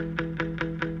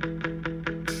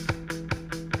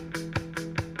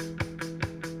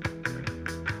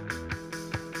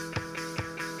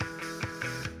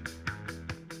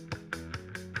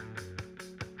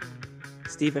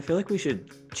Steve, I feel like we should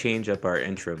change up our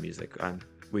intro music on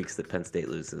weeks that Penn State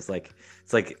loses. It's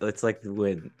like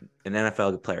when an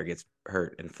NFL player gets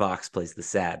hurt and Fox plays the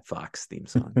sad Fox theme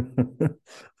song.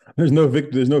 There's no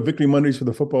victory Mondays for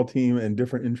the football team and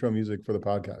different intro music for the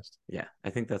podcast. Yeah, I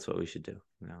think that's what we should do.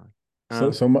 So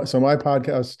Um, so my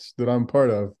podcast that I'm part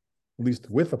of, at least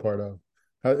with a part of,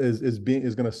 is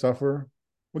going to suffer.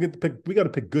 We got to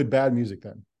pick good bad music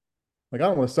then. Like I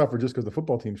don't want to suffer just because the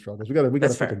football team struggles. We got to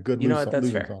that's pick a fair. good You know what? That's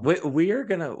losing fair. song.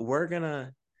 We're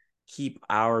gonna keep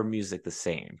our music the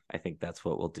same. I think that's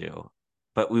what we'll do.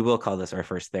 But we will call this our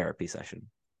first therapy session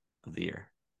of the year.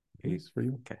 Nice for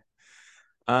you. Okay.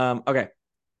 Okay.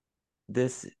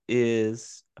 This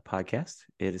is a podcast.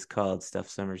 It is called Stuff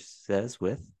Summers Says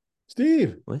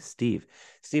Steve. with Steve.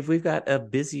 Steve, we've got a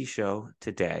busy show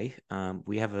today.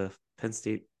 We have a Penn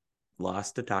State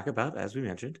loss to talk about, as we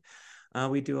mentioned.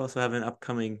 We do also have an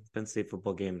upcoming Penn State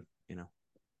football game. You know,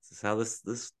 this is how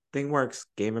this thing works.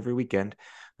 Game every weekend.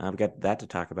 We've got that to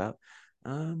talk about.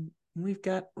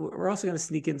 We're also going to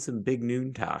sneak in some big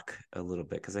noon talk a little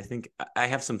bit because I think I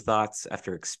have some thoughts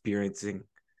after experiencing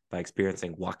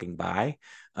walking by.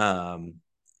 And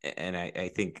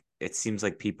I think it seems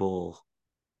like people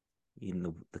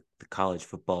in the college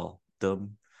football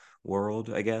dumb world,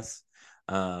 I guess,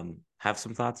 have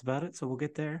some thoughts about it. So we'll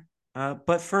get there.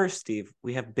 But first, Steve,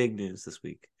 we have big news this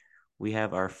week. We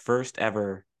have our first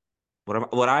ever,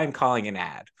 what I'm calling an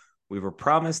ad. We were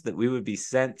promised that we would be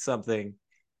sent something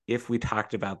if we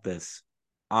talked about this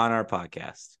on our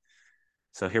podcast.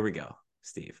 So here we go,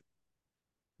 Steve.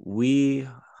 We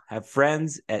have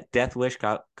friends at Death Wish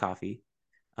Coffee,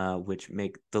 which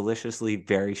make deliciously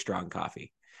very strong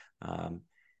coffee.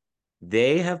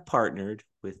 They have partnered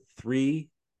with 3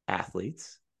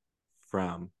 athletes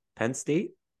from Penn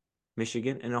State,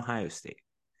 Michigan, and Ohio State.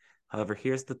 However,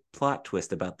 here's the plot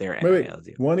twist about their Wait. NIL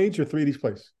deal. One each or three each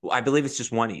place? Well, I believe it's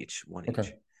just one each.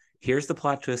 Okay. Here's the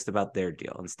plot twist about their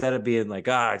deal. Instead of being like,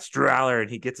 it's Drew Aller and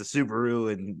he gets a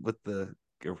Subaru and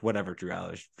or whatever Drew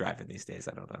Aller's driving these days,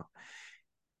 I don't know.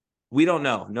 We don't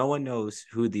know. No one knows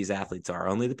who these athletes are.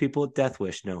 Only the people at Death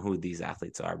Wish know who these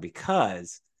athletes are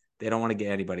because they don't want to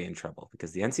get anybody in trouble.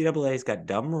 Because the NCAA has got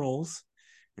dumb rules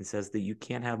and says that you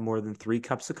can't have more than 3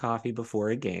 cups of coffee before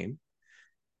a game,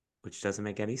 which doesn't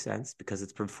make any sense because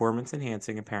it's performance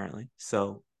enhancing, apparently.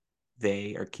 So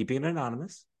they are keeping it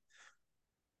anonymous.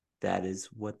 That is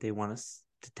what they want us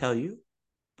to tell you.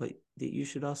 But you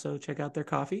should also check out their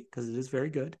coffee because it is very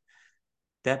good.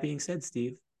 That being said,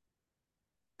 Steve,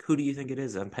 who do you think it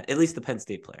is? At least the Penn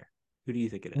State player. Who do you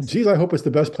think it is? Geez, I hope it's the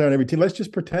best player on every team. Let's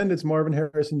just pretend it's Marvin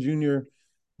Harrison Jr.,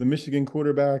 the Michigan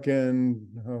quarterback, and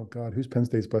oh God, who's Penn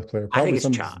State's best player? I think Probably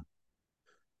it's John.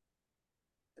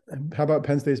 How about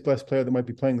Penn State's best player that might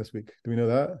be playing this week? Do we know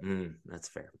that? That's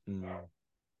fair. Who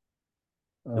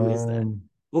is that?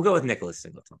 We'll go with Nicholas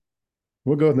Singleton.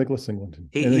 We'll go with Nicholas Singleton.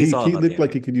 He's all he about looked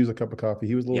like he could use a cup of coffee.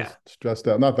 He was a little stressed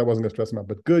out. Not that wasn't going to stress him out,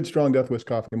 but good, strong Death Wish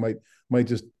coffee might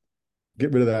just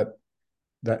get rid of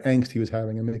that angst he was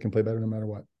having and make him play better no matter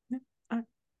what. Yeah. All right.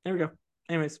 There we go.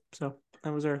 Anyways, so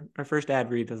that was our first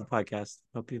ad read of the podcast.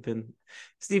 Hope you've been.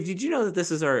 Steve, did you know that this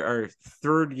is our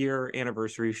 3rd year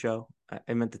anniversary show?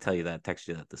 I meant to tell you that. Text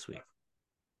you that this week.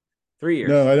 3 years.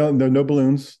 No, I don't. No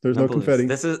balloons. There's no balloons. confetti.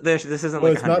 This isn't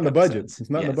Well, like it's not in the budget. episodes. It's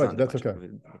not in the budget. That's okay.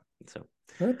 So,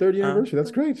 all right, 30th anniversary.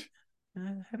 That's great.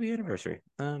 Happy anniversary.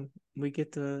 We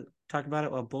get to talk about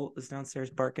it while Bolt is downstairs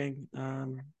barking.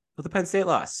 With the Penn State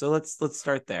loss. So let's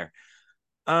start there.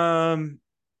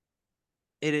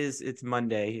 It's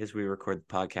Monday as we record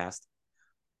the podcast.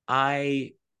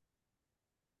 I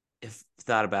have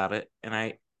thought about it, and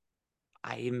I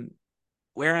am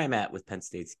where I'm at with Penn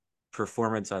State's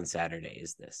performance on Saturday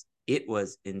is this. It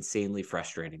was insanely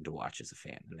frustrating to watch as a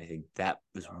fan. And I think that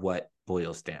is what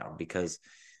boils down because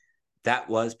that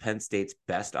was Penn State's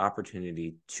best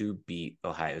opportunity to beat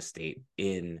Ohio State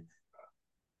in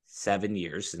 7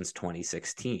 years since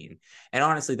 2016. And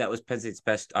honestly, that was Penn State's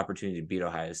best opportunity to beat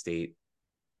Ohio State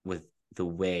with the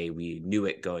way we knew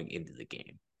it going into the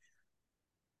game.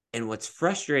 And what's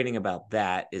frustrating about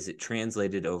that is it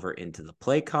translated over into the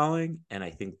play calling. And I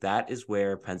think that is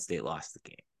where Penn State lost the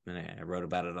game. And I wrote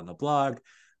about it on the blog.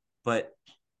 But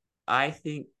I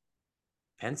think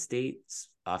Penn State's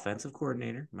offensive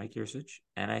coordinator, Mike Yurcich,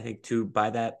 and I think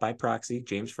by proxy,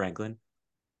 James Franklin,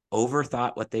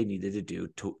 overthought what they needed to do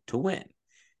to win.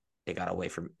 They got away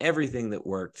from everything that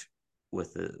worked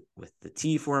with the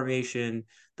T formation,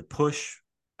 the push,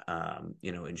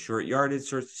 in short yardage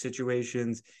sort of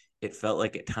situations. It felt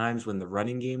like at times when the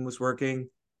running game was working,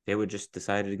 they would just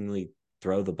decidedly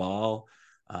throw the ball.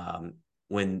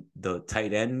 When the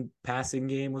tight end passing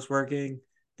game was working,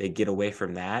 they get away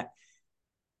from that.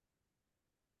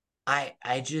 I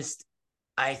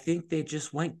think they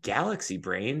just went galaxy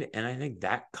brained, and I think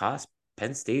that cost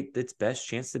Penn State its best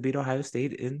chance to beat Ohio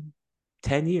State in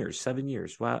 10 years, 7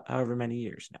 years, well, however many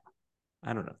years now.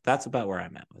 I don't know. That's about where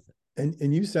I'm at with it.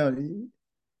 And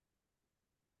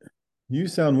you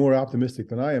sound more optimistic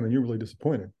than I am, and you're really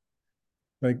disappointed.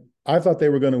 Like, I thought they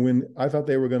were going to win. I thought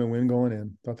they were going to win going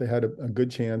in. Thought they had a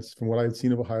good chance from what I had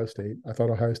seen of Ohio State. I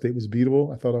thought Ohio State was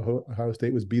beatable. I thought Ohio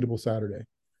State was beatable Saturday.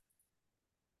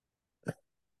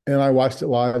 And I watched it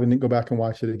live and didn't go back and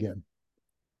watch it again.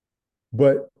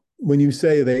 But when you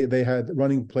say they had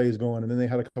running plays going and then they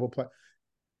had a couple play,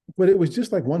 but it was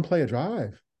just like one play a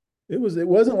drive. It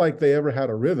wasn't like they ever had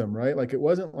a rhythm, right? Like, it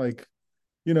wasn't like,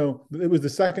 it was the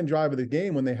second drive of the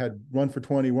game when they had run for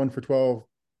 20, run for 12,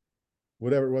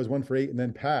 whatever it was, 1 for 8, and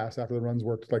then pass after the runs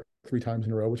worked like 3 times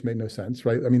in a row, which made no sense,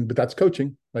 right? I mean, but that's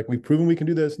coaching. Like, we've proven we can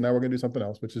do this. Now we're going to do something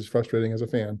else, which is frustrating as a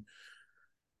fan.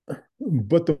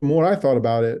 But the more I thought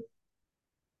about it,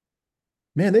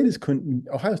 man, they just couldn't.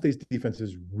 Ohio State's defense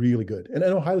is really good. And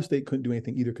Ohio State couldn't do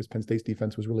anything either because Penn State's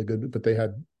defense was really good, but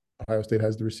Ohio State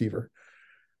has the receiver.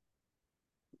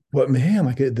 But man,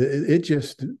 like it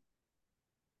just,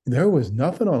 there was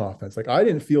nothing on offense. Like, I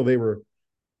didn't feel their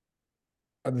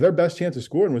best chance of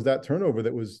scoring was that turnover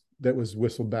that was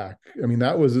whistled back. I mean,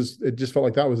 it just felt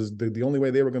like that was the only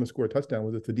way they were going to score a touchdown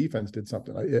was if the defense did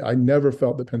something. I never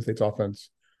felt that Penn State's offense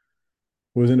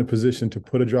was in a position to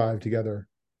put a drive together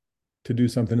to do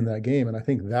something in that game. And I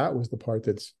think that was the part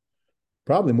that's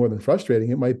probably more than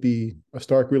frustrating. It might be a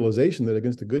stark realization that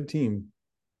against a good team,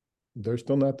 they're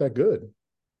still not that good.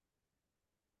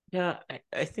 Yeah,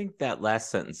 I think that last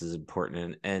sentence is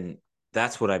important. And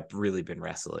that's what I've really been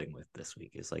wrestling with this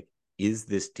week is like, is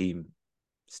this team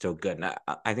still good? And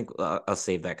I think I'll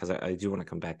save that because I do want to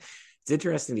come back. It's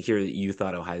interesting to hear that you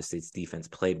thought Ohio State's defense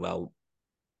played well.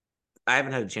 I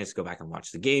haven't had a chance to go back and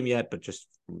watch the game yet, but just,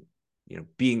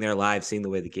 being there live, seeing the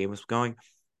way the game was going,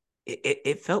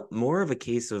 it felt more of a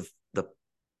case of the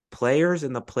players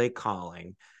and the play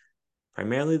calling,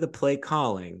 primarily the play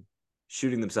calling,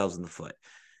 shooting themselves in the foot.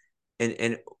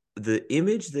 And the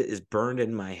image that is burned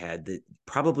in my head that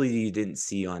probably you didn't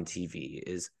see on TV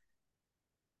is,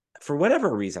 for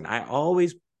whatever reason, I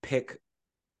always pick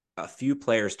a few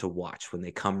players to watch when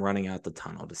they come running out the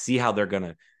tunnel to see how they're going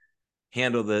to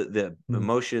handle the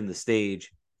emotion, the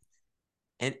stage.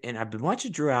 And I've been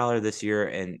watching Drew Aller this year,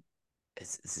 and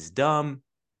this is dumb,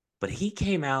 but he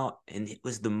came out and it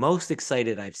was the most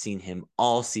excited I've seen him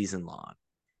all season long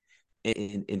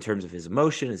in terms of his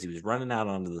emotion as he was running out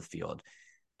onto the field.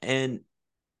 And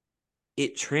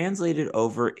it translated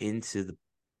over into the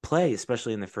play,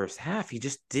 especially in the first half. He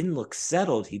just didn't look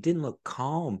settled. He didn't look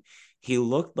calm. He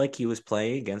looked like he was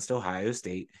playing against Ohio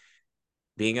State,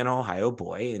 being an Ohio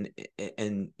boy,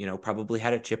 and probably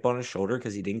had a chip on his shoulder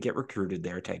because he didn't get recruited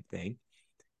there type thing.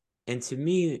 And to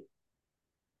me,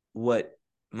 what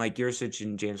Mike Yurcich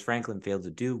and James Franklin failed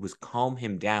to do was calm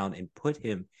him down and put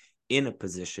him in a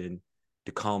position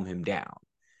to calm him down.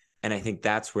 And I think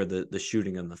that's where the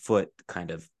shooting on the foot kind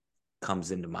of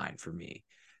comes into mind for me.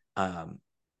 I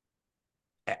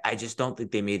just don't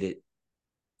think they made it.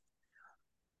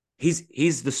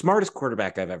 He's the smartest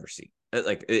quarterback I've ever seen.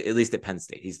 Like, at least at Penn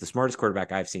State, he's the smartest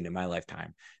quarterback I've seen in my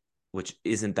lifetime, which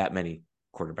isn't that many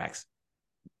quarterbacks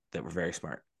that were very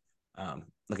smart.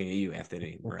 Looking at you,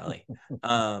 Anthony Morelli.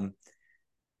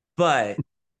 But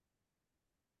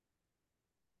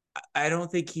I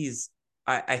don't think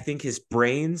I think his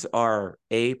brains are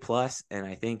A+, and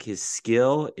I think his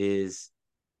skill is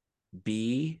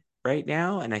B right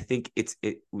now. And I think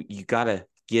you got to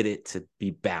get it to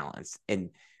be balanced. And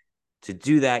to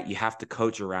do that, you have to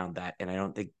coach around that. And I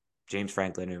don't think James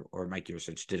Franklin or Mike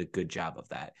Yurcich did a good job of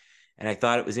that. And I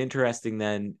thought it was interesting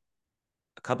then,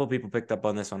 a couple of people picked up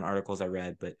on this on articles I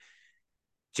read, but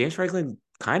James Franklin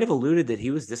kind of alluded that he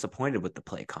was disappointed with the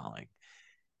play calling.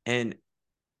 And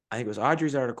I think it was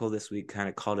Audrey's article this week kind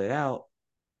of called it out.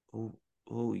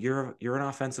 Oh, you're an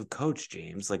offensive coach,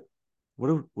 James. Like, what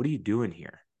are you doing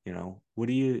here?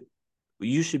 You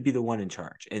should be the one in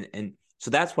charge. And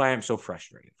so that's why I'm so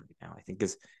frustrated right now, I think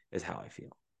is how I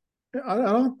feel.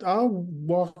 I'll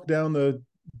walk down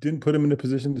didn't put him in a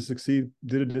position to succeed,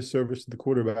 did a disservice to the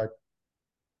quarterback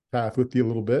path with you a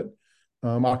little bit.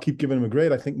 I'll keep giving him a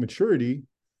grade. I think maturity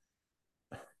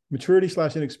 /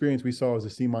 inexperience we saw as a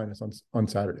C- on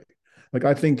Saturday. Like,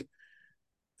 I think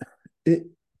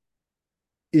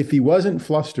if he wasn't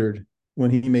flustered when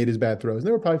he made his bad throws, and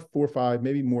there were probably 4 or 5,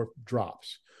 maybe more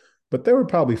drops, but there were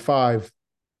probably 5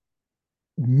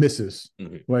 misses.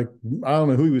 Mm-hmm. Like, I don't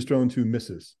know who he was thrown to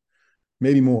misses,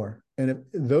 maybe more. And if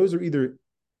those are either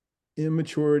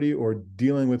immaturity or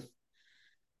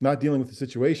not dealing with the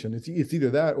situation. It's either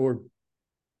that or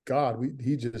God,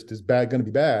 he just is going to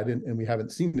be bad, and we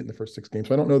haven't seen it in the first 6 games.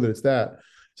 So I don't know that it's that.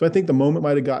 So I think the moment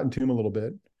might have gotten to him a little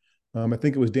bit. I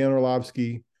think it was Dan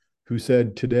Orlovsky who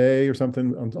said today or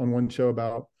something on one show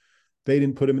about they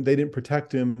didn't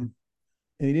protect him,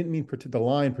 and he didn't mean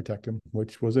protect him,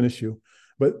 which was an issue,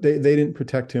 but they didn't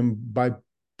protect him by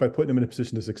putting him in a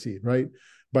position to succeed, right?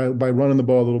 By running the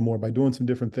ball a little more, by doing some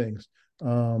different things.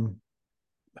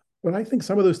 But I think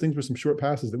some of those things were some short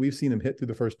passes that we've seen him hit through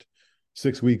the first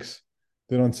 6 weeks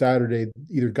that on Saturday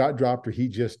either got dropped or he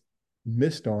just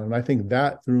missed on. And I think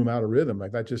that threw him out of rhythm.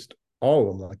 Like that just all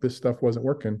of them, like this stuff wasn't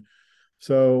working.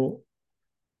 So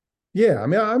yeah, I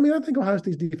think Ohio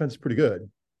State's defense is pretty good.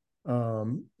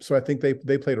 So I think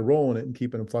they played a role in it and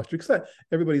keeping him flustered. Because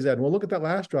everybody's at, well, look at that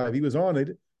last drive. He was on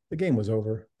it. The game was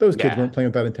over. Those kids weren't playing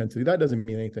with that intensity. That doesn't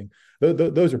mean anything.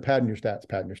 Those are padding your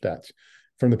stats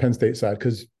from the Penn State side.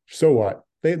 Because so what?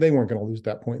 They weren't going to lose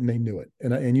that point, and they knew it.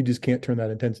 And you just can't turn that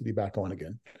intensity back on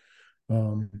again.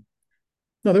 No,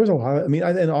 there was a lot.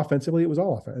 And offensively, it was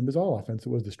all offense. It was all offense. It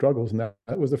was the struggles, and that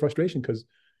was the frustration. Because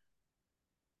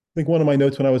I think one of my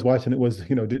notes when I was watching it was,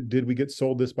 did we get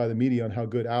sold this by the media on how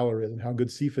good Aller is and how good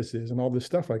Cephas is and all this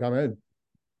stuff? Like, I'm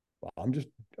just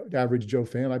an average Joe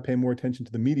fan. I pay more attention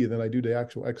to the media than I do to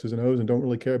actual X's and O's and don't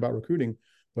really care about recruiting.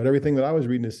 But everything that I was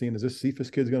reading is seeing is this Cephas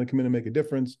kid's going to come in and make a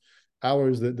difference.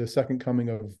 Aller's the second coming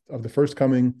of the first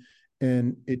coming.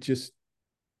 And it just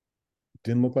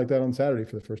didn't look like that on Saturday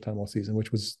for the first time all season,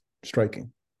 which was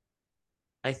striking.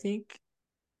 I think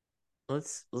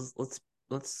let's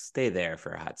stay there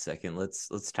for a hot second.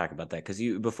 Let's talk about that, because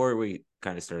before we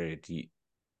kind of started,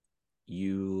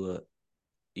 you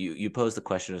posed the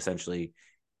question essentially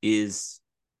is,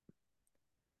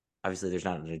 obviously there's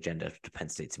not an agenda to Penn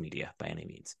State's media by any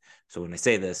means. So when we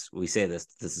say this,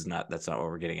 that's not what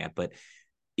we're getting at, but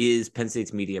is Penn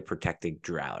State's media protecting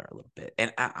Drew Aller a little bit?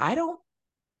 And I don't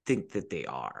think that they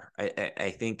are.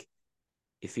 I think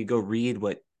if you go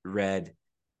read,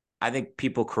 I think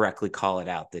people correctly call it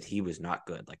out that he was not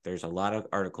good. Like there's a lot of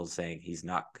articles saying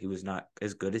he was not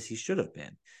as good as he should have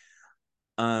been.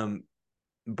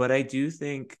 But I do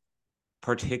think,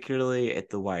 particularly at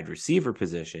the wide receiver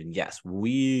position, yes,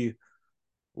 we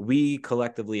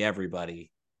collectively,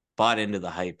 everybody bought into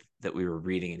the hype that we were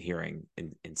reading and hearing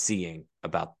and seeing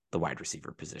about the wide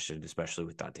receiver position, especially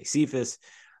with Dante Cephas.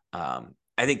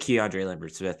 I think Keandre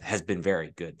Lambert-Smith has been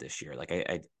very good this year. Like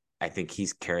I think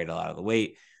he's carried a lot of the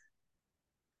weight.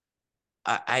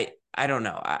 I don't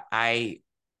know.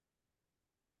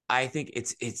 I think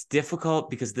it's difficult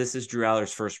because this is Drew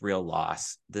Aller's first real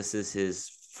loss. This is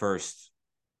his first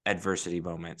adversity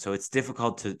moment. So it's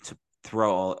difficult to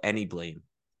throw any blame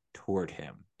toward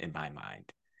him in my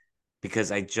mind,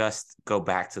 because I just go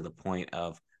back to the point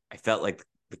of, I felt like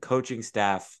the coaching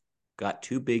staff got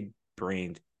too big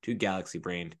brained, too galaxy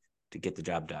brained to get the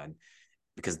job done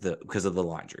because of the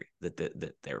laundry that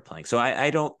they were playing. So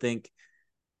I don't think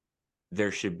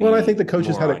there should be I think the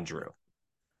coaches more on Drew.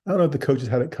 I don't know if the coaches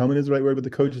had it coming is the right word, but the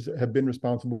coaches have been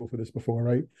responsible for this before,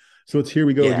 right? So it's here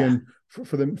we go again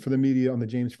for the media on the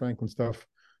James Franklin stuff,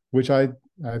 which I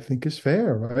think is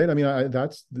fair, right?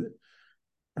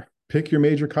 Pick your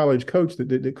major college coach that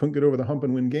couldn't get over the hump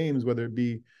and win games, whether it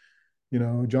be,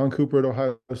 John Cooper at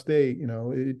Ohio State.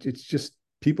 It's just,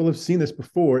 people have seen this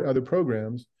before at other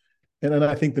programs, and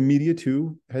I think the media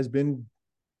too has been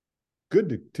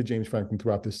good to James Franklin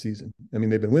throughout this season. They've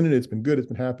been winning it. It's been good. It's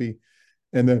been happy.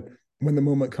 And then when the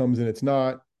moment comes and it's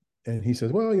not, and he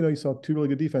says, well, you saw two really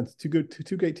good defense, two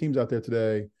great teams out there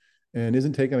today, and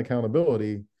isn't taking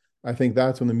accountability. I think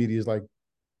that's when the media is like,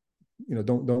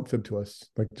 don't fib to us.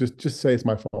 Like, just say it's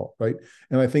my fault, right?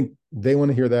 And I think they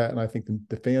want to hear that, and I think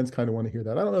the fans kind of want to hear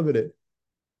that. I don't know that it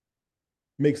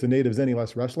makes the natives any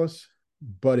less restless,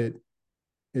 but it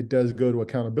does go to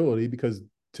accountability, because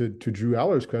to Drew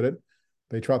Aller's credit,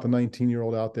 they trot the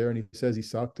 19-year-old out there and he says he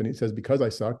sucked, and he says, because I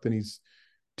sucked, and he's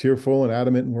tearful and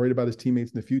adamant and worried about his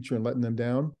teammates in the future and letting them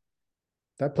down.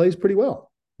 That plays pretty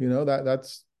well.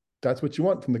 That's what you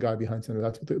want from the guy behind center.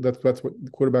 That's what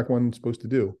the quarterback one's supposed to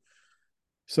do.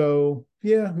 So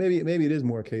yeah, maybe it is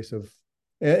more a case of,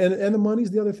 and the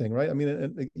money's the other thing, right?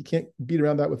 And you can't beat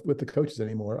around that with the coaches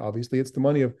anymore. Obviously, it's the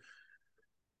money of,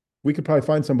 we could probably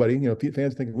find somebody,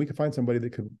 fans thinking we could find somebody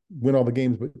that could win all the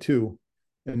games but two,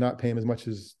 and not pay him as much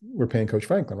as we're paying Coach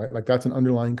Franklin, right? Like that's an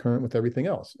underlying current with everything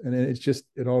else. And it's just,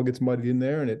 it all gets muddied in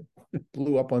there, and it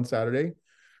blew up on Saturday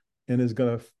and is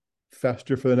going to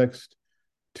fester for the next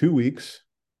 2 weeks,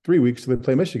 3 weeks till they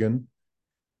play Michigan,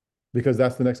 because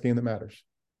that's the next game that matters.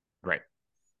 Right.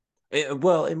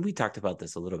 Well, and we talked about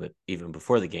this a little bit even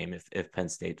before the game. If Penn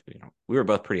State, we were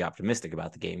both pretty optimistic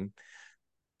about the game,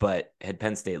 but had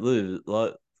Penn State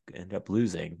end up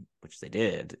losing, which they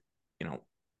did, you know,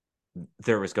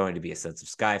 there was going to be a sense of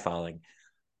sky falling.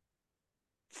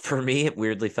 For me, it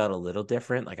weirdly felt a little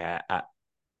different. Like I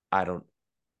don't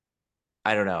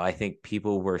I don't know. I think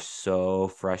people were so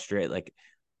frustrated, like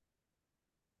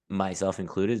myself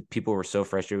included. People were so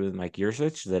frustrated with Mike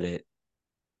Yurcich that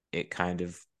it kind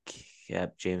of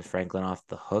kept James Franklin off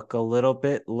the hook a little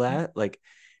bit. Like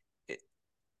it,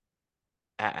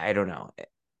 I don't know.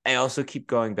 I also keep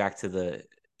going back to the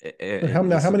How, and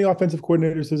now, this how many offensive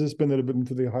coordinators has this been that have been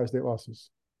to the Ohio State losses?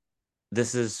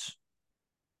 this is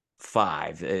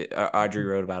five. Audrey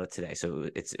wrote about it today. So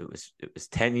it was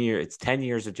 10 years. It's 10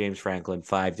 years of James Franklin,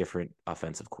 five different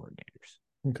offensive coordinators.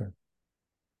 Okay.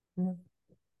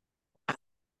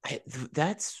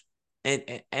 That's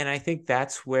and I think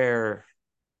that's where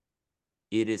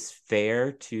it is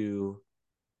fair to.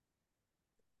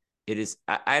 It is.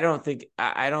 I don't think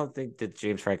that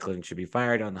James Franklin should be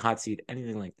fired on the hot seat.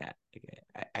 Anything like that.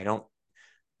 I don't.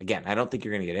 Again, I don't think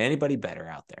you're going to get anybody better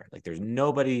out there. Like there's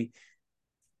nobody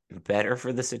better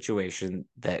for the situation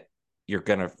that you're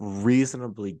going to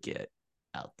reasonably get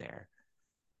out there.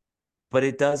 But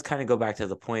it does kind of go back to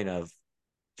the point of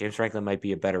James Franklin might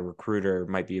be a better recruiter,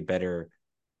 might be a better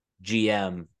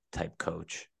GM type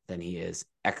coach than he is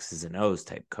X's and O's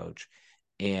type coach.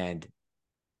 And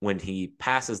when he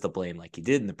passes the blame, like he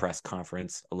did in the press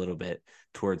conference a little bit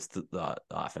towards the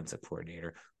offensive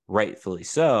coordinator, rightfully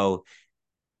so,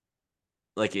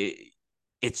 like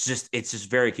it's just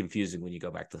very confusing when you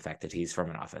go back to the fact that he's from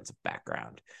an offensive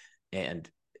background. And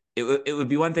it would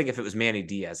be one thing if it was Manny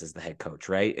Diaz as the head coach,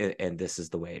 right? And this is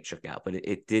the way it shook out, but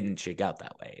it didn't shake out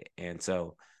that way. And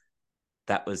so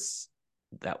that was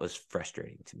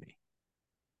frustrating to me.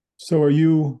 So are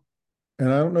you,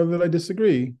 and I don't know that I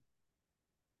disagree,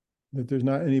 that there's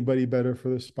not anybody better for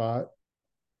the spot.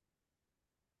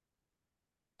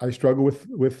 I struggle with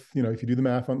if you do the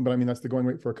math on, but I mean that's the going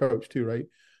rate for a coach too, right?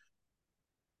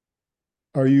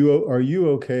 Are you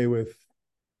okay with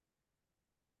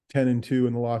 10-2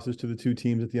 and the losses to the two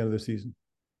teams at the end of the season?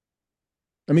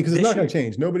 I mean, because it's This not going year,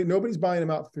 to change. Nobody's buying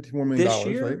him out for this $54 million, right?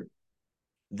 year,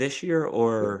 this year,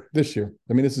 or This year.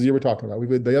 I mean, this is the year we're talking about.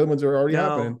 The other ones are already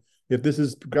happening. no, If this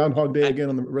is Groundhog Day I, again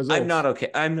on the I'm not results,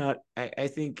 okay. I'm not, I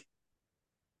think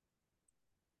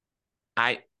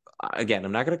I, again,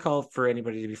 I'm not going to call for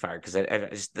anybody to be fired because I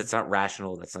just, that's not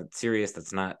rational. That's not serious.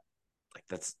 That's not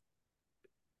like,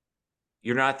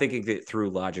 you're not thinking it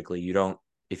through logically. You don't,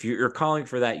 if you're calling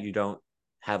for that, you don't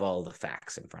have all the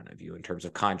facts in front of you in terms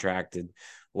of contract and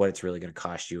what it's really going to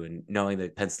cost you, and knowing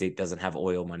that Penn State doesn't have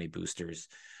oil money boosters,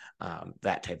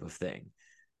 that type of thing.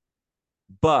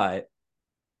 But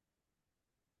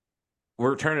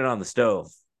we're turning on the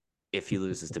stove if he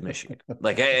loses to Michigan.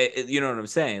 Like, you know what I'm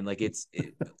saying? Like,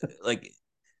 like,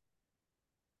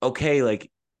 okay,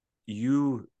 like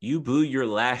you blew your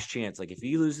last chance. Like, if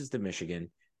he loses to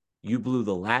Michigan, you blew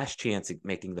the last chance at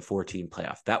making the 14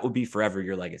 playoff. That would be forever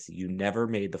your legacy. You never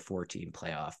made the 14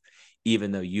 playoff,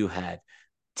 even though you had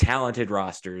talented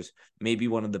rosters, maybe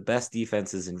one of the best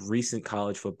defenses in recent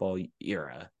college football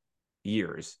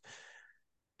years.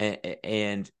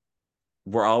 And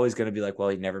we're always going to be like, well,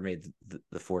 he never made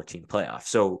the 14 playoff.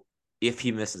 So if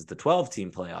he misses the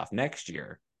 12-team playoff next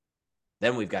year,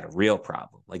 then we've got a real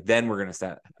problem. Like then we're going to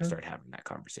start having that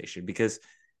conversation, because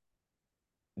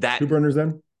that two burners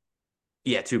then.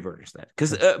 yeah, two burners then.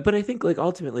 Because but I think like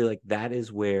ultimately like that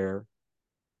is where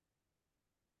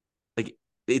like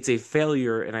it's a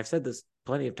failure, and I've said this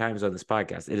plenty of times on this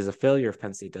podcast. It is a failure if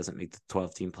Penn State doesn't make the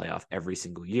 12-team playoff every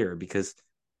single year, because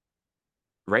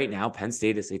right now Penn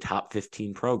State is a top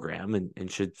 15 program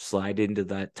and should slide into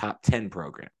that top 10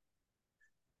 program.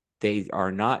 They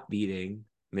are not beating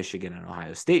Michigan and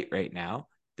Ohio State right now.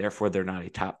 Therefore, they're not a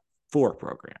top 4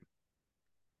 program.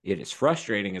 It is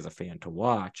frustrating as a fan to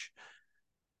watch,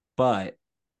 but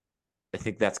I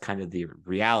think that's kind of the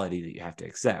reality that you have to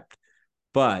accept.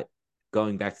 But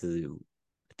going back to the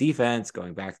defense,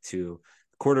 going back to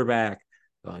the quarterback,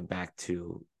 going back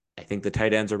to, I think the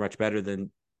tight ends are much better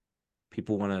than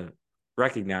people want to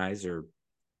recognize or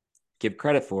give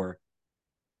credit for.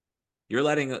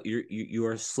 You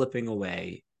are slipping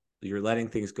away. You're letting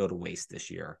things go to waste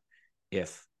this year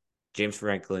if James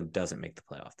Franklin doesn't make the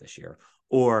playoff this year,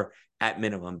 or at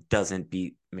minimum doesn't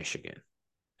beat Michigan.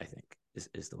 I think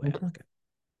is the way I look at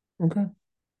it. Okay.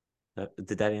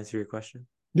 Did that answer your question?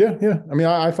 Yeah, yeah. I mean,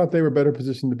 I thought they were better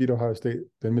positioned to beat Ohio State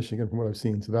than Michigan from what I've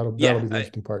seen. So that'll be the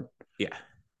interesting part. Yeah.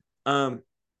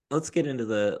 Let's get into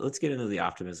the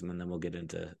optimism, and then we'll get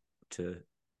into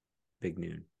Big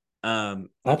Noon.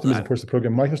 Optimism parts of the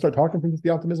program. Am I going to start talking from the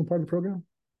optimism part of the program?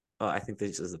 Well, I think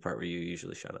this is the part where you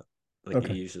usually shut up. Like you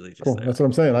Okay, usually just cool. That's what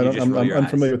I'm saying. I you don't. just roll I'm your eyes.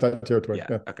 unfamiliar with that territory. Yeah.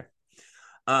 Yeah. Okay.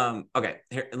 Okay.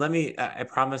 Here, let me. I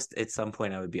promised at some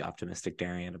point I would be optimistic,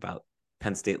 Darian, about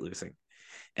Penn State losing,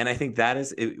 and I think that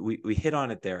is it, we hit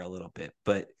on it there a little bit,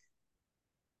 but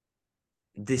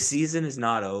the season is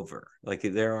not over. Like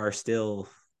there are still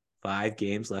 5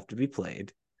 games left to be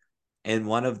played, and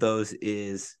one of those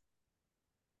is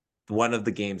one of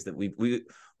the games that we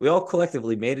all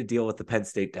collectively made a deal with the Penn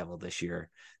State Devil this year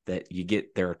that you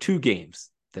get there are 2 games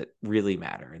that really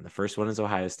matter. And the first one is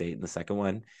Ohio State and the second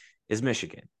one is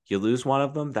Michigan. You lose one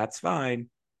of them, that's fine.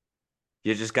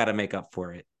 You just got to make up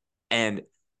for it. And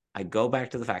I go back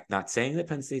to the fact, not saying that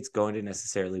Penn State's going to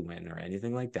necessarily win or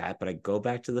anything like that, but I go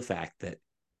back to the fact that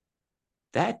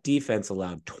that defense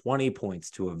allowed 20 points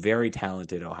to a very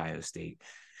talented Ohio State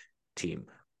team.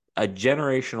 A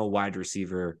generational wide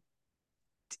receiver.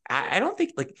 I don't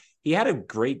think like he had a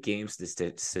great game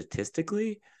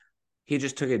statistically. He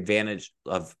just took advantage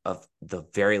of the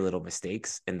very little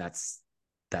mistakes, and that's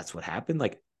what happened.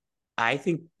 Like I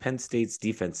think Penn State's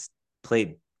defense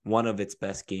played one of its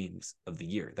best games of the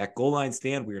year. That goal line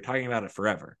stand, we were talking about it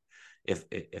forever. If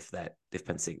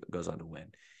Penn State goes on to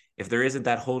win, if there isn't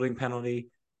that holding penalty,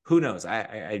 who knows?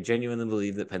 I genuinely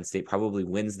believe that Penn State probably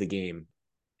wins the game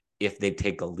if they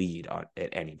take a lead at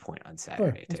any point on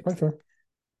Saturday. That's quite fair.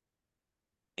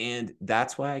 And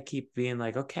that's why I keep being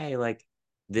like, okay, like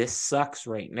this sucks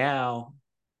right now.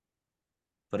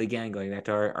 But again, going back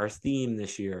to our theme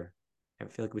this year, I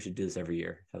feel like we should do this every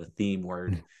year. Have a theme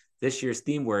word. This year's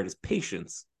theme word is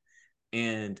patience.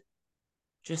 And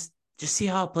just see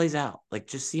how it plays out. Like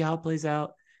just see how it plays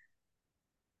out.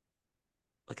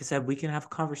 Like I said, we can have a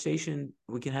conversation.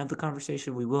 We can have the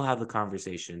conversation. We will have the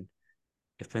conversation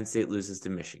if Penn State loses to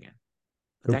Michigan.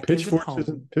 But So that game's at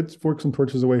home. pitchforks and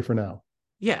torches away for now.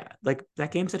 Yeah, like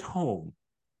that game's at home.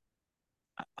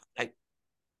 I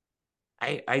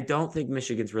I don't think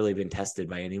Michigan's really been tested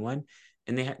by anyone,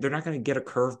 and they're not going to get a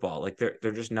curveball. Like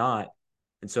they're just not.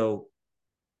 And so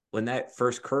when that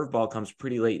first curveball comes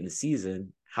pretty late in the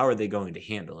season, how are they going to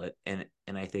handle it? And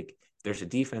I think there's a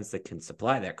defense that can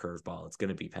supply that curveball. It's going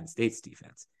to be Penn State's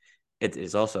defense. It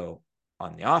is also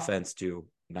on the offense to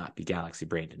not be galaxy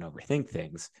brained and overthink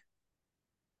things.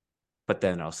 But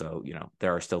then also,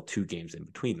 there are still 2 games in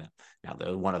between them.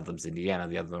 Now, one of them's Indiana,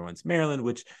 the other one's Maryland,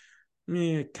 which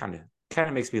kind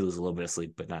of makes me lose a little bit of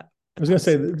sleep, but not. I was going to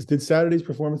say, did Saturday's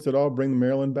performance at all bring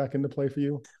Maryland back into play for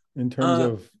you in terms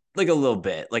of like a little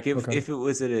bit? Like okay. if it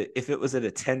was at a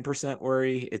 10%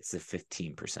 worry, it's a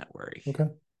 15% worry. Okay.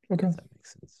 If that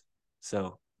makes sense.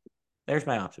 So there's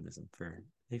my optimism for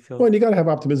they feel. Well, and you got to have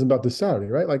optimism about this Saturday,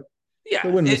 right? Like, yeah,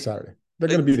 they win this Saturday. They're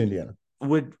going to beat Indiana.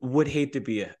 Would hate to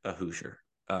be a Hoosier.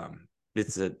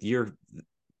 It's a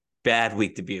bad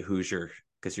week to be a Hoosier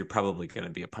because you're probably going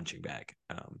to be a punching bag.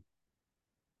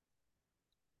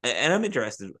 And I'm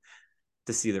interested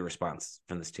to see the response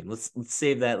from this team. Let's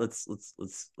save that. Let's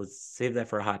save that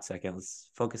for a hot second.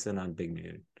 Let's focus in on Big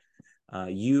Noon.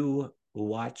 You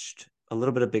watched a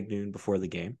little bit of Big Noon before the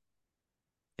game.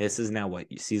 This is now what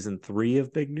season 3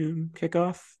 of Big Noon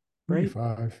Kickoff, right? Maybe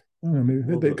 5. I don't know,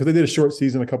 maybe because they did a short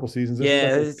season, a couple seasons. This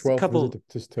yeah, is like the 12th couple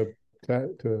visit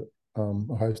to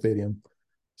Ohio Stadium.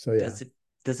 So yeah,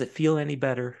 does it feel any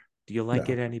better? Do you like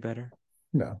no. it any better?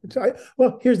 No.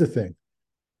 Well, here's the thing.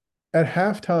 At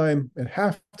halftime,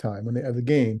 when they had the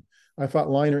game, I thought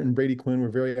Leinart and Brady Quinn were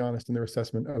very honest in their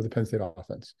assessment of the Penn State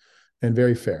offense and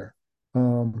very fair.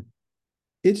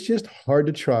 It's just hard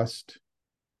to trust.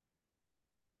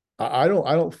 I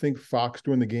don't think Fox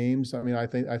during the games. I mean, I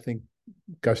think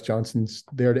Gus Johnson's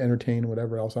there to entertain,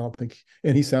 whatever else. I don't think,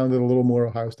 and he sounded a little more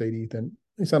Ohio State-y than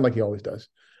he sounded like he always does.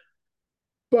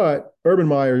 But Urban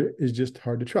Meyer is just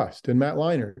hard to trust, and Matt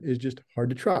Leinart is just hard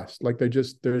to trust. Like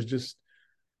there's just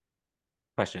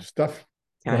question stuff.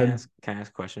 Can I ask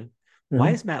a question? Mm-hmm. Why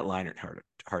is Matt Leinart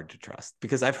hard to trust?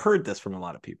 Because I've heard this from a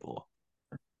lot of people.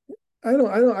 I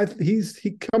don't.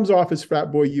 He comes off as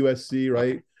frat boy USC,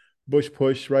 right? Okay. Bush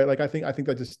push, right? Like I think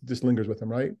that just lingers with him,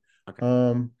 right?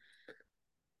 Okay.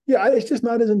 Yeah, it's just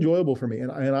not as enjoyable for me.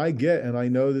 And I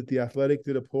know that the Athletic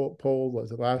did a poll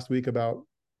was it last week about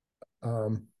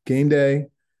game day,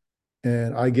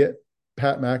 and I get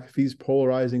Pat McAfee's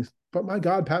polarizing, but my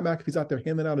God, Pat McAfee's out there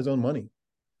handing out his own money.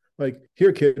 Like,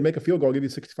 here, kid, make a field goal, I'll give you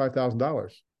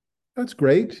 $65,000. That's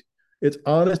great. It's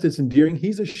honest, it's endearing.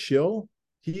 He's a shill.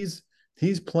 He's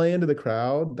playing to the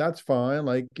crowd. That's fine.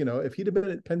 Like, if he'd have been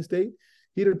at Penn State,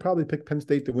 he'd have probably picked Penn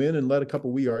State to win and let a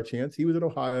couple we are chance. He was at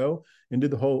Ohio and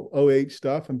did the whole OH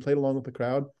stuff and played along with the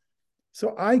crowd.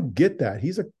 So I get that.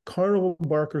 He's a carnival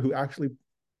barker who actually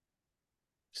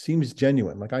seems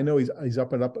genuine. Like I know he's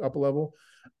up and up a level.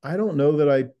 I don't know that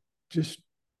I just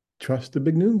trust the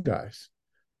big noon guys.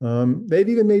 They've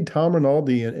even made Tom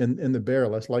Rinaldi and the Bear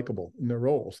less likable in their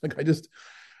roles. Like I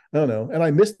don't know. And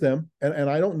I miss them. And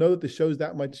I don't know that the show's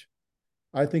that much.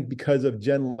 I think because of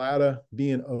Jen Latta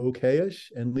being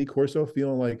okay-ish and Lee Corso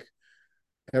feeling like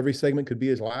every segment could be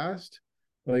his last,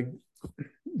 like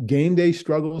game day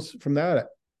struggles from that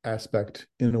aspect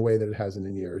in a way that it hasn't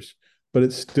in years, but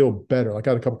it's still better. Like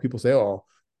I had a couple people say, "Oh,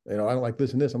 I don't like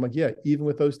this and this." I'm like, "Yeah, even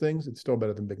with those things, it's still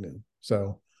better than Big Noon."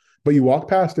 So, but you walk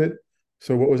past it.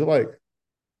 So, what was it like?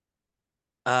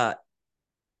 Uh,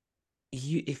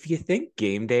 if you think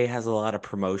game day has a lot of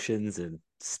promotions and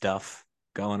stuff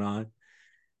going on,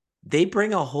 they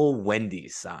bring a whole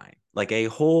Wendy's sign, like a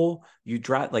whole you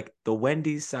drive like the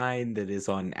Wendy's sign that is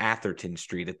on Atherton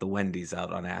Street at the Wendy's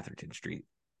out on Atherton Street.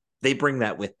 They bring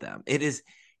that with them. It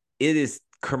is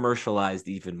commercialized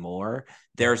even more. Yeah.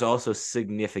 There's also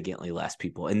significantly less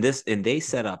people. And they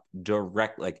set up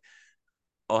direct like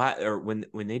Ohio or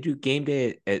when they do game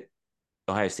day at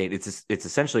Ohio State, it's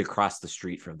essentially across the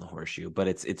street from the Horseshoe, but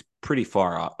it's pretty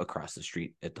far across the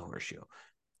street at the Horseshoe.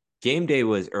 Game day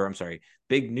was, or I'm sorry,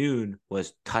 Big Noon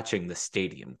was touching the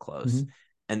stadium close, Mm-hmm.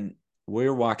 and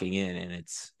we're walking in, and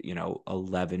it's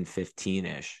 11:15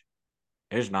 ish.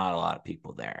 There's not a lot of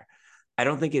people there. I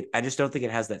don't think it. I just don't think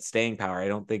it has that staying power. I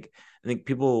don't think. I think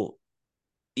people,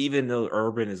 even though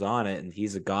Urban is on it and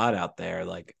he's a god out there,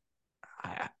 like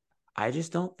I, I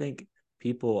just don't think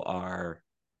people are.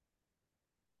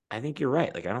 I think you're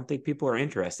right. Like I don't think people are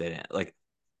interested in it. Like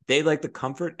they like the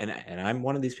comfort, and I'm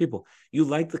one of these people. You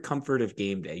like the comfort of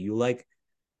game day. You like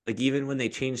even when they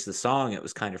changed the song, it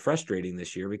was kind of frustrating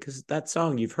this year because that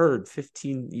song you've heard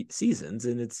 15 seasons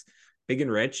and it's big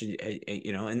and rich,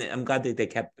 and I'm glad that they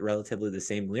kept relatively the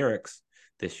same lyrics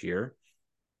this year.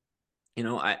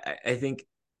 I think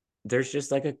there's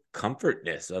just like a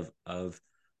comfortness of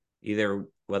either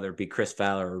whether it be Chris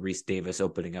Fowler or Reese Davis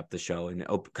opening up the show and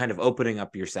kind of opening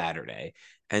up your Saturday,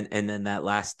 and then that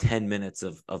last 10 minutes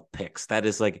of picks.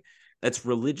 That's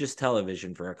religious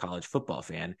television for a college football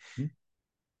fan.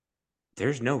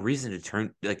 There's no reason to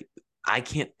turn like I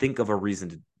can't think of a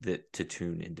reason to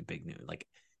tune into Big Noon. Like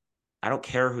I don't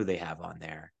care who they have on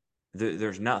there.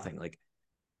 There's nothing. Like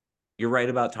you're right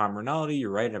about Tom Rinaldi.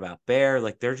 You're right about Bear.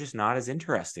 Like they're just not as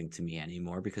interesting to me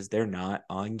anymore because they're not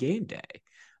on game day.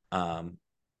 Um,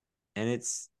 and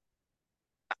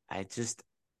I just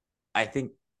I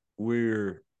think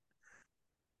we're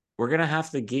we're gonna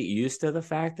have to get used to the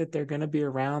fact that they're gonna be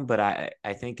around. But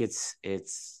I think it's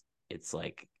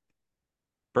like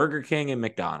Burger King and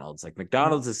McDonald's. Like Mm-hmm.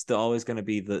 McDonald's is still always going to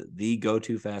be the go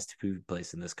to fast food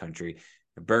place in this country.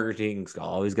 And Burger King's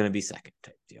always going to be second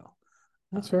type deal.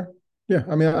 That's Um, fair. Yeah,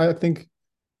 I mean, I think,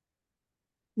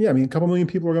 yeah, I mean, a couple million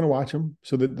people are going to watch them,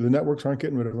 so that the networks aren't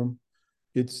getting rid of them.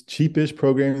 It's cheapish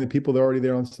programming. The people that are already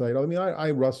there on site. I mean,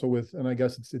 I wrestle with, and I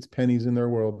guess it's pennies in their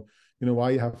world.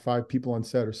 Why you have 5 people on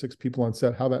set or 6 people on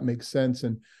set, how that makes sense,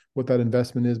 and what that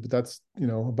investment is. But that's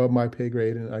above my pay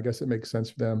grade, and I guess it makes sense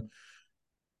for them.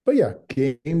 But yeah,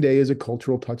 game day is a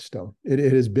cultural touchstone. It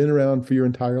has been around for your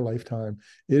entire lifetime.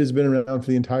 It has been around for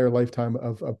the entire lifetime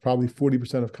of probably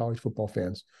 40% of college football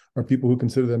fans are people who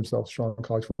consider themselves strong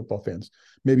college football fans,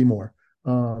 maybe more.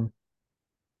 Um,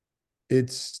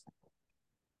 it's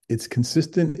it's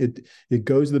consistent. It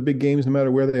goes to the big games no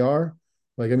matter where they are.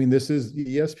 Like I mean, this is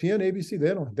ESPN, ABC.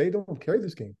 They don't carry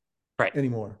this game right,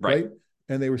 anymore, right. right?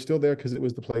 And they were still there because it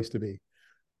was the place to be.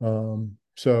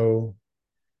 So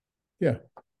yeah,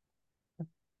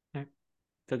 Okay.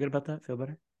 Feel good about that? Feel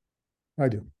better? I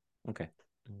do. Okay.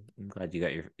 I'm glad you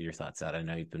got your thoughts out. I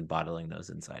know you've been bottling those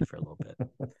inside for a little bit.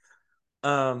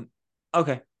 Um,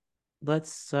 okay.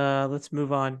 Let's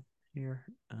move on here.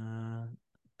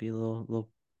 Be a little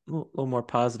more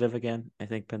positive again. I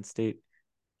think Penn State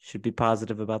should be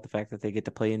positive about the fact that they get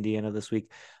to play Indiana this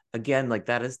week. Again, like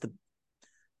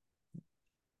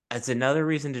it's another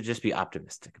reason to just be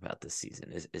optimistic about this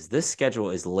season. Is this schedule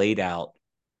is laid out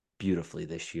beautifully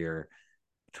this year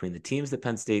between the teams that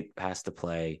Penn State has to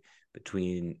play,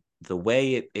 between the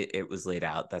way it was laid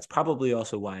out. That's probably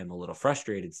also why I'm a little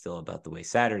frustrated still about the way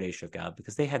Saturday shook out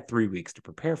because they had 3 weeks to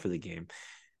prepare for the game.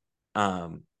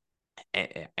 Um,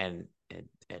 and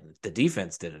the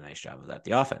defense did a nice job of that.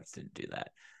 The offense didn't do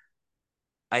that.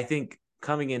 I think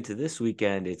coming into this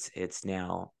weekend, it's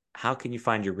now how can you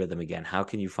find your rhythm again? How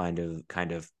can you find a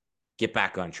kind of get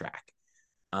back on track?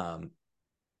 Um,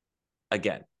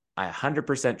 Again, I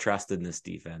 100% trust in this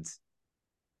defense,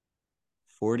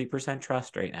 40%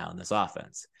 trust right now in this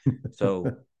offense.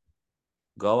 So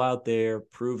Go out there,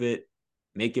 prove it,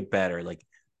 make it better. Like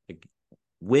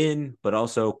win, but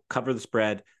also cover the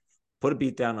spread, put a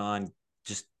beat down on,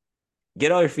 just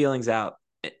get all your feelings out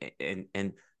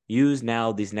and use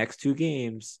now these next two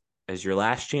games as your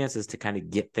last chances to kind of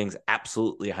get things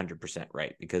absolutely 100%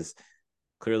 right, because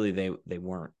clearly they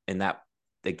weren't. And that,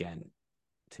 again,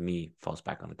 to me, falls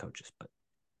back on the coaches, but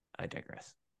I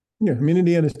digress. Yeah, I mean,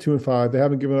 Indiana's 2-5. They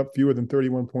haven't given up fewer than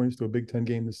 31 points to a Big Ten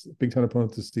game, this Big Ten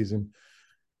opponent this season.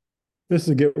 This is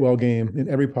a get well game in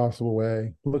every possible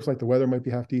way. It looks like the weather might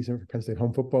be half decent for Penn State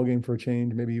home football game for a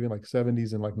change, maybe even like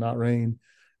 70s and like not rain.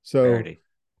 So Rarity.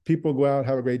 people go out,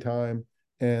 have a great time,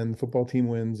 and the football team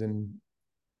wins and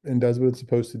does what it's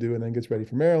supposed to do, and then gets ready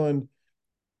for Maryland.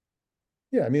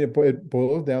 Yeah, I mean, it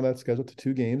boils down that schedule to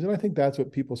two games, and I think that's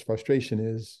what people's frustration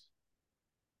is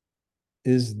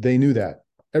they knew that.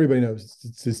 Everybody knows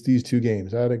it's these two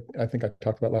games. I think I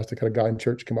talked about last. I had a guy in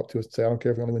church come up to us and say, "I don't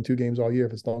care if we only win two games all year,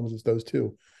 if as long as it's those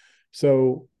two."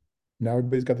 So now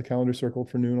everybody's got the calendar circled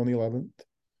for noon on the 11th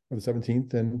or the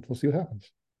 17th, and we'll see what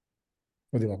happens.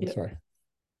 Or the 11th, Yeah. sorry.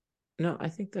 No, I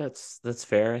think that's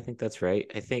fair. I think that's right.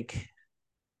 I think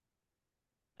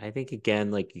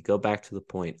again, like you go back to the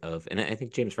point of, and I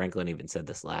think James Franklin even said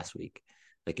this last week,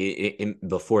 like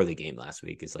before the game last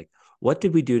week, is like, what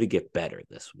did we do to get better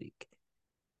this week?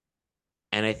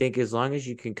 And I think as long as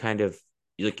you can kind of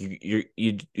like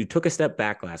you took a step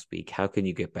back last week, how can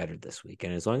you get better this week?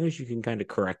 And as long as you can kind of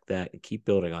correct that and keep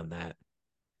building on that,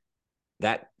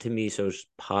 that to me shows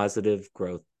positive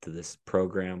growth to this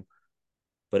program.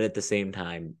 But at the same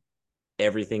time,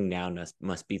 everything now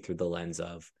must be through the lens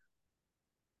of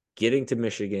getting to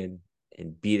Michigan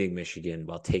and beating Michigan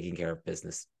while taking care of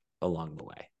business along the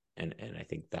way. And I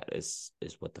think that is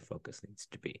what the focus needs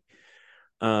to be.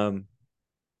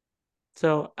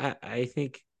 So I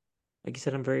think, like you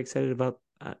said, I'm very excited about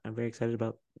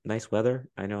nice weather.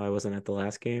 I know I wasn't at the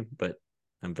last game, but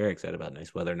I'm very excited about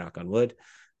nice weather. Knock on wood.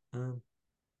 Um,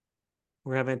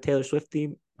 we're having a Taylor Swift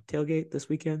theme tailgate this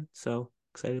weekend, so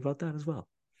excited about that as well.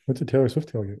 What's a Taylor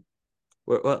Swift tailgate?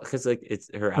 Well, because like it's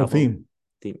her Oh, album,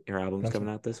 theme. her album's Gotcha. coming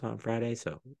out this on Friday,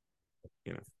 so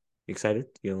you know, you excited?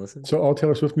 You gonna listen? So all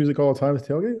Taylor Swift music all the time is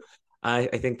tailgate? I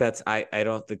think that's I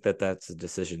don't think that's a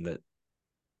decision that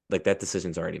like that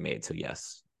decision's already made. So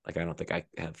yes, like I don't think I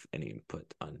have any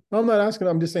input on. No, I'm not asking.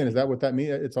 I'm just saying, is that what that means?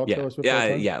 It's all Yeah, Taylor Swift all yeah,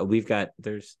 the time? yeah. We've got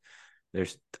there's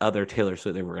other Taylor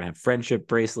Swift. We're gonna have friendship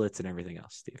bracelets and everything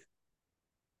else. Steve, you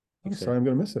I'm excited? sorry, I'm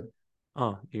going to miss it.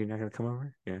 Oh, you're not gonna come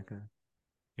over? You're not gonna.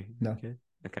 You No. good?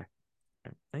 Okay.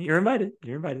 All right. You're invited.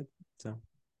 You're invited. So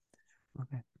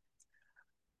okay.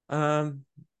 Um,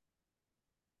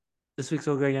 this week's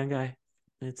Old Grey Young Guy.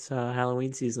 It's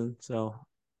Halloween season, so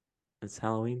it's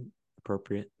Halloween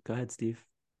appropriate. Go ahead, Steve.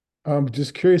 I'm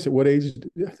just curious at what age,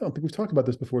 I don't think we've talked about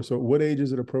this before. So, at what age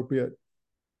is it appropriate?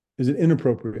 Is it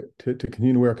inappropriate to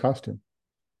continue to wear a costume?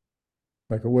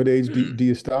 Like, at what age do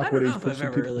you I stop? don't What know age if I've should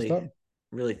ever people stop?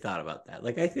 really thought about that.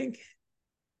 Like I think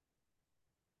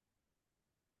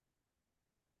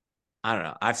I don't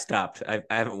know. I've stopped. I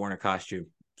haven't worn a costume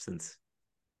since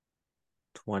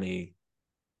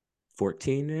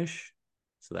 2014 ish.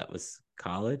 So that was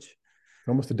college,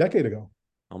 Almost a decade ago.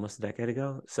 almost a decade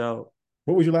ago. So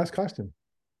What was your last costume?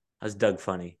 I was Doug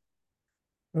Funny.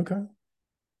 Okay.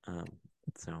 Um,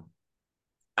 so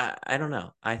I don't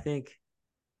know. I think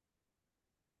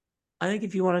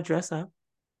if you want to dress up,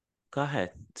 go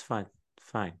ahead. It's fine. It's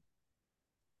fine.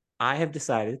 I have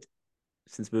decided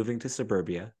since moving to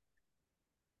suburbia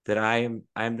that I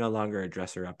am no longer a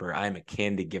dresser upper. I am a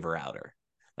candy giver outer.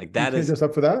 Like You that can't is dress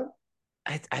up for that?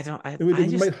 I don't It I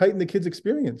just might heighten the kid's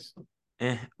experience.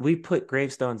 we put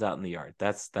gravestones out in the yard.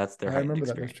 That's their I heightened remember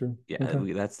that. That's experience. true. Yeah,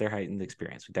 Okay. that's their heightened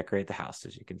experience. We decorate the house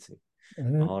as you can see All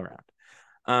right. all around.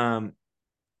 Um,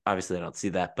 obviously I don't see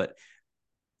that, but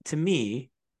to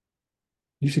me,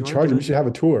 You if you should want to charge do them. You it, should have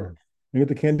a tour. You get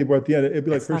the candy bar at the end. It'd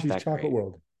be like it's not Hershey's that Chocolate great.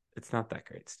 World. It's not that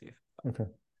great, Steve. Okay.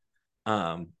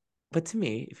 Um, but to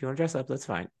me, if you want to dress up, that's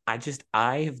fine.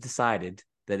 I have decided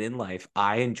that in life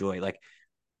I enjoy like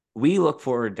we look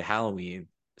forward to Halloween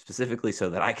specifically so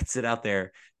that I can sit out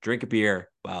there, drink a beer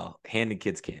while handing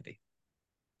kids candy.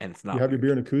 And it's You not have your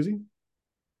weird. beer in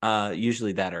a koozie?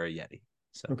 Usually that or a Yeti.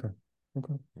 So Okay.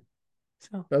 Okay.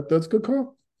 so That's a good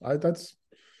call. when's That's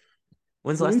the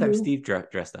what last we time do. Steve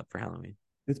dressed up for Halloween?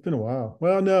 It's been a while.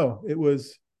 Well, no,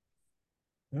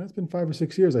 it's been 5 or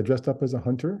 6 years. I dressed up as a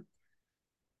hunter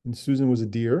and Susan was a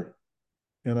deer.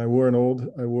 And I wore an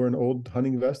old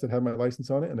hunting vest that had my license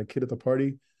on it. And a kid at the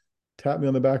party tapped me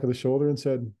on the back of the shoulder and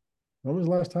said, "When was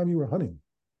the last time you were hunting?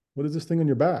 What is this thing on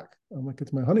your back?" I'm like,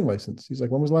 "It's my hunting license." He's like,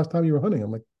 "When was the last time you were hunting?"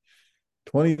 I'm like,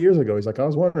 20 years ago. He's like, I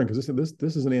was wondering because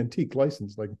this is an antique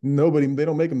license. Like they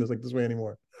don't make them this way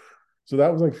anymore. So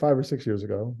that was like 5 or 6 years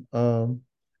ago.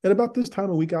 And about this time,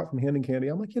 a week out from handing candy,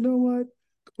 I'm like, you know what?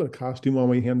 Put a costume on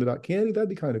when you handed out candy. That'd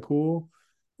be kind of cool.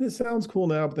 And it sounds cool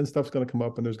now, but then stuff's going to come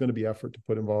up and there's going to be effort to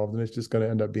put involved. And it's just going to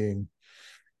end up being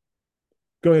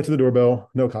going into the doorbell,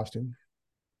 no costume.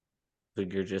 So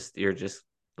you're just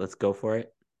let's go for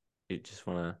it. You just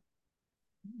want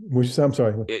Which is, I'm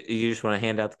sorry. you just want to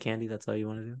hand out the candy. That's all you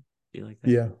want to do. Do you like that?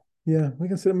 Yeah. Yeah. We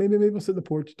can sit, maybe we'll sit in the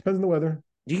porch. Depends on the weather.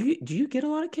 Do you get a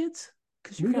lot of kids?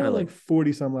 Because you're We kind got of like like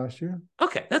 40 some last year.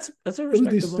 okay, that's a It was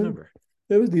respectable decent. number.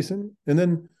 It was decent. And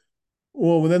then,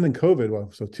 well, then in COVID,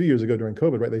 well, so 2 years ago during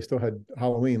COVID, right? They still had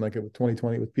Halloween, like it was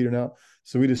 2020 with Peter now.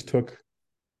 So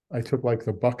I took like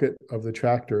the bucket of the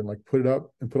tractor and like put it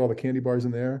up and put all the candy bars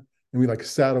in there. And we like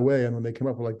sat away. And when they came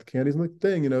up with like the candies and the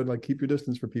thing, like keep your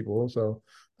distance for people. So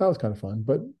that was kind of fun.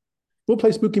 But we'll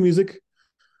play spooky music.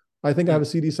 I think I have Hmm. a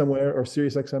CD somewhere, or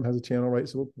Sirius XM has a channel, right?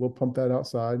 So we'll pump that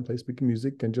outside and play spooky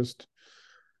music and just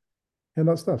hand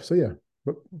out stuff. So yeah,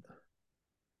 but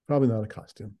probably not a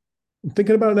costume. I'm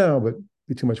thinking about it now, but it'd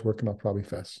be too much work and I'll probably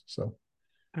fess. So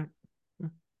All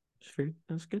right.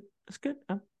 That's good. That's good.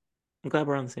 I'm glad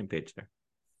we're on the same page there.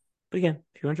 But again,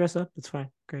 if you want to dress up, it's fine.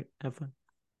 Great. Have fun.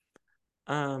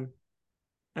 Um,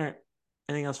 all right.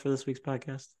 Anything else for this week's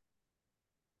podcast?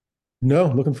 no,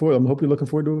 looking forward. I'm hoping you're looking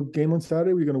forward to a game on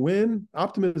Saturday. We're gonna win.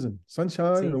 Optimism,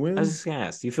 sunshine, and a See, I was win. just gonna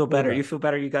ask, do you feel All better? that. You feel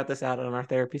better you got this out on our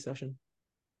therapy session?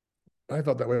 I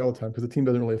felt that way all the time because the team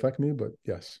doesn't really affect me, but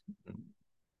yes.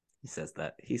 He says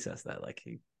that like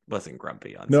he wasn't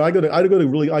grumpy on No, Sunday. I go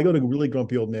to really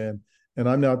grumpy old man, and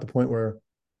I'm now at the point where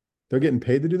they're getting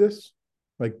paid to do this.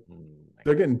 Like My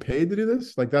they're God. getting paid to do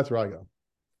this. Like that's where I go.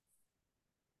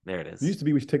 There it It is. used to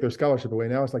be we should take their scholarship away.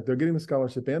 Now it's like they're getting the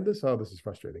scholarship and this. Oh, this is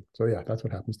frustrating. So yeah, that's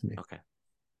what happens to me. Okay.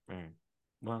 All right.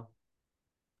 Well,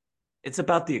 it's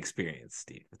about the experience,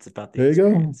 Steve. It's about the There you go.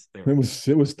 experience. There we go.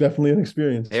 It was definitely an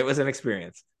experience. It was an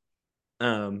experience.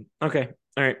 Okay.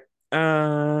 All right.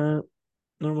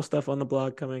 Normal stuff on the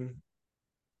blog coming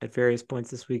at various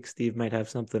points this week. Steve might have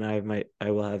something. I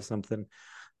will have something.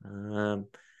 Um,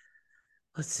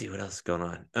 let's see what else is going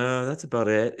on. That's about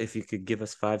it. If you could give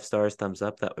us 5 stars, thumbs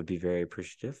up, that would be very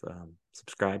appreciative.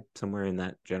 Subscribe somewhere in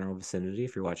that general vicinity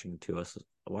if you're watching us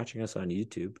on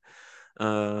YouTube.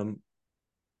 Um,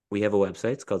 we have a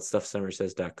website. It's called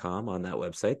stuffsummersays.com. On that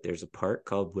website, there's a part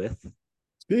called with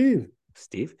Steve.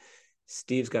 Steve.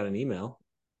 Steve's got an email.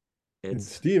 And It's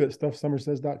Steve at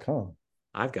stuffsummersays.com.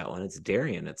 I've got one. It's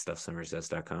Darian at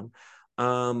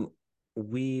stuffsummersays.com.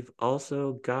 We've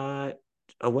also got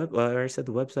a web. I already said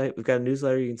the website. We've got a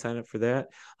newsletter. You can sign up for that.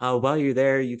 While you're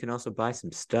there, you can also buy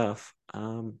some stuff.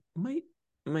 Might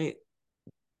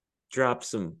drop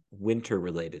some winter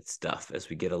related stuff as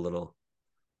we get a little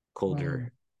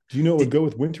colder. Do you know what would Did go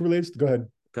with winter related? Go ahead.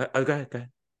 go ahead. Go ahead. Do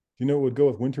you know what would go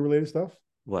with winter related stuff?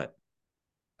 What?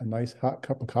 A nice hot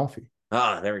cup of coffee.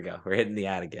 Oh, there we go. We're hitting the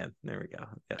ad again. There we go.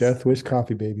 Yes. Death Wish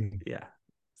coffee, baby. Yeah.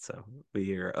 So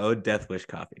we are owed Death Wish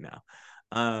coffee now.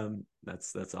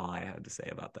 That's all I have to say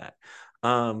about that.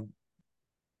 I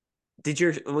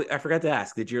forgot to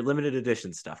ask, did your limited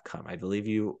edition stuff come? I believe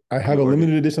I have you a ordered.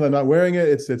 limited edition. I'm not wearing it.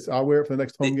 It's I'll wear it for the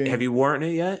next home Have game. you worn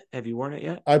it yet? Have you worn it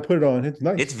yet? I put it on. It's It's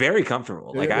nice. very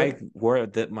comfortable. Yep, Like yep, I yep. wore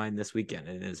mine this weekend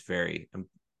and I'm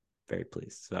very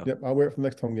pleased. So Yep, I'll wear it for the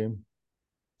next home game.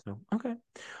 okay.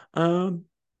 Um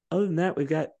Other than that, we've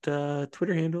got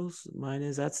Twitter handles. Mine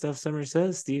is at Stuff Summer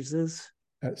Says. Steve's is.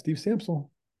 At Steve Samsel. All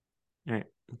right.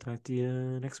 We'll talk to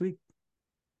you next week.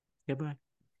 Goodbye.